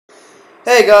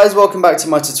Hey guys, welcome back to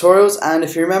my tutorials, and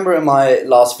if you remember in my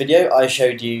last video I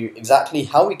showed you exactly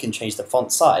how we can change the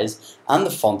font size and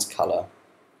the font color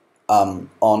on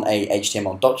a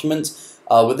HTML document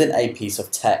within a piece of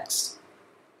text.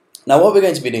 Now what we're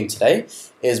going to be doing today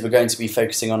is we're going to be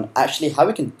focusing on actually how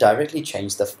we can directly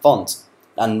change the font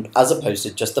and as opposed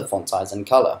to just the font size and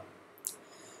color.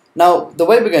 Now the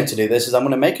way we're going to do this is I'm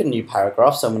going to make a new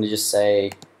paragraph, so I'm going to just say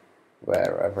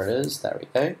wherever it is, there we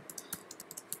go.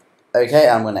 Okay,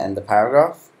 I'm going to end the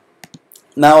paragraph.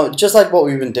 Now, just like what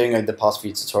we've been doing over the past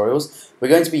few tutorials, we're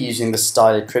going to be using the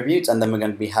style attribute, and then we're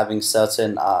going to be having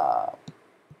certain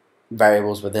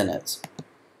variables within it.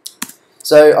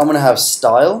 So I'm going to have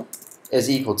style is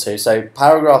equal to, so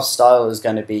paragraph style is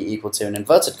going to be equal to in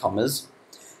inverted commas,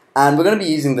 and we're going to be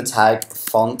using the tag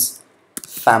font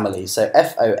family, so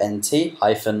FONT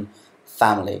hyphen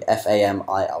family,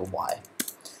 FAMILY.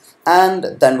 And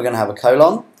then we're going to have a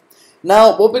colon.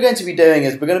 Now, what we're going to be doing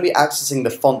is we're going to be accessing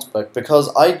the font book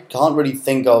because I can't really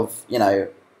think of,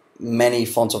 many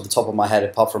fonts off the top of my head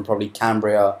apart from probably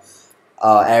Cambria,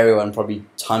 Arial, and probably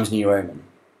Times New Roman.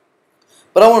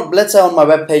 But let's say on my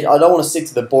webpage, I don't want to stick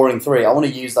to the boring three. I want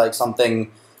to use like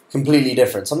something completely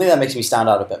different, something that makes me stand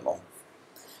out a bit more.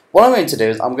 What I'm going to do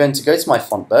is I'm going to go to my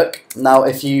font book. Now,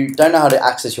 if you don't know how to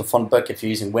access your font book, if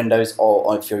you're using Windows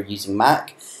or if you're using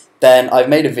Mac, then I've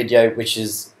made a video which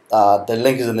is the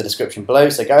link is in the description below,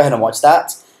 so go ahead and watch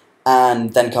that,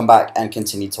 and then come back and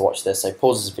continue to watch this. So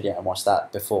pause this video and watch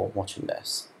that before watching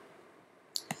this.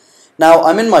 Now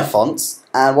I'm in my fonts,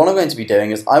 and what I'm going to be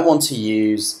doing is I want to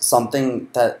use something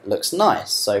that looks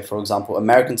nice. So for example,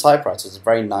 American Typewriter is a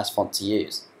very nice font to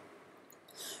use.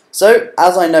 So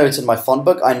as I know it's in my font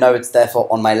book, I know it's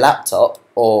therefore on my laptop,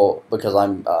 or because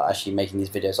I'm actually making these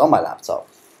videos on my laptop.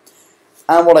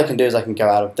 And what I can do is I can go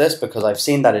out of this because I've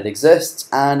seen that it exists,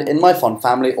 and in my font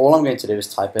family all I'm going to do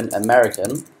is type in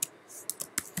American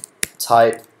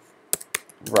Typewriter,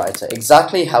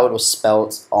 exactly how it was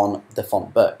spelled on the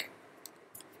font book.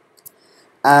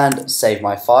 And save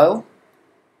my file,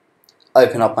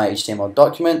 open up my HTML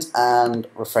document and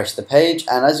refresh the page,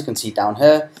 and as you can see down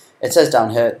here, it says down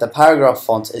here the paragraph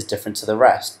font is different to the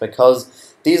rest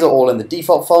because these are all in the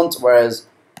default font, whereas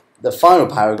the final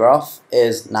paragraph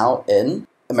is now in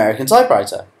American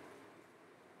Typewriter.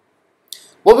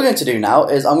 What we're going to do now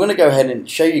is I'm going to go ahead and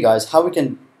show you guys how we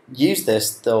can use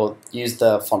this, or use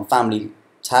the font family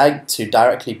tag to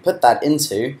directly put that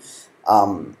into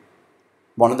one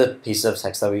of the pieces of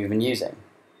text that we've been using.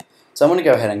 So I'm going to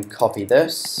go ahead and copy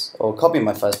this, or copy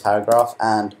my first paragraph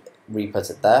and re-put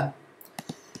it there.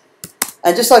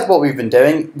 And just like what we've been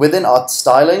doing, within our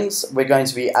stylings, we're going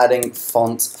to be adding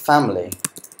font family.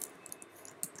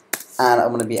 And I'm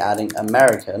going to be adding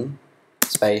American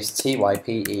space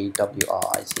Typewriter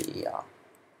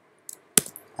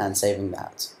and saving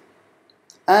that.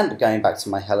 And going back to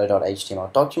my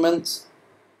hello.html document.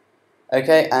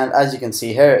 Okay, and as you can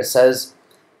see here, it says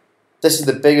this is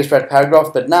the biggest red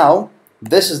paragraph, but now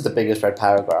this is the biggest red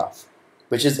paragraph,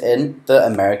 which is in the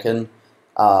American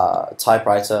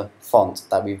typewriter font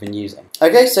that we've been using.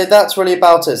 Okay, so that's really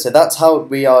about it. So that's how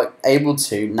we are able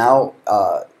to now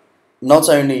not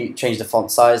only change the font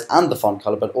size and the font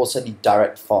color, but also the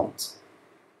direct font.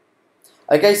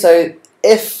 Okay, so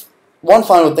one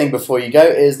final thing before you go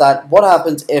is that what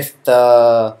happens if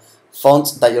the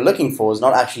font that you're looking for is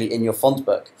not actually in your font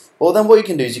book? Well, then what you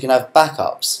can do is you can have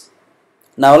backups.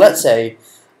 Now, let's say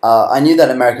I knew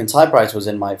that American Typewriter was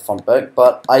in my font book,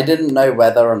 but I didn't know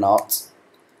whether or not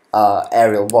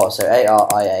Arial was, so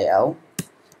ARIAL.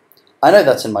 I know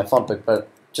that's in my font book, but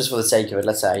just for the sake of it,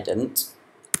 let's say I didn't.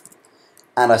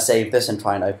 And I save this and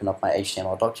try and open up my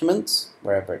HTML documents,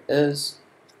 wherever it is.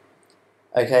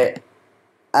 Okay,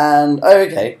 and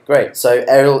okay, great. So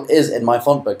Arial is in my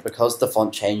font book because the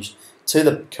font changed to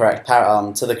the correct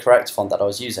font that I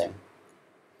was using.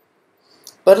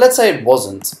 But let's say it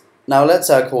wasn't. Now let's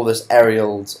say I call this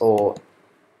Arials or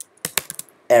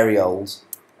Arials,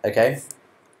 okay?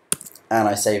 And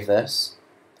I save this.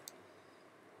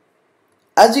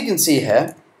 As you can see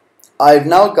here, I've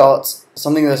now got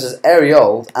something that says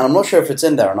Arial, and I'm not sure if it's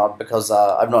in there or not because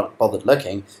I've not bothered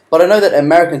looking, but I know that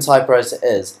American Typewriter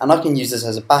is, and I can use this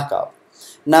as a backup.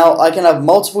 Now I can have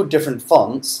multiple different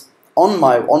fonts on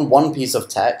one piece of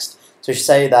text to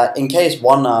say that in case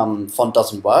one font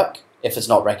doesn't work, if it's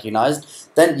not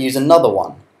recognized, then use another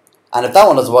one. And if that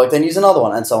one doesn't work, then use another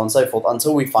one, and so on and so forth,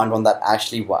 until we find one that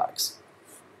actually works.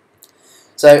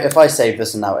 So if I save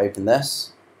this and now open this,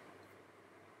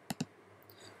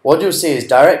 what you'll see is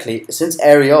directly, since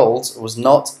Arial was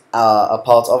not a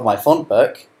part of my font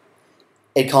book,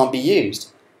 it can't be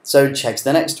used. So checks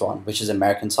the next one, which is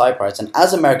American Typewriter. And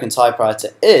as American Typewriter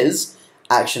is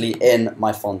actually in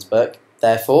my font book,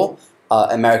 therefore,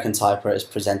 American Typewriter is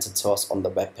presented to us on the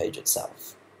web page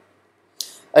itself.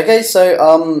 Okay,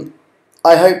 so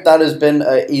I hope that has been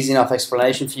an easy enough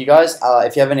explanation for you guys.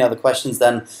 If you have any other questions,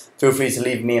 then feel free to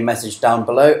leave me a message down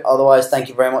below. Otherwise, thank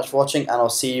you very much for watching, and I'll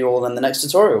see you all in the next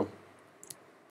tutorial.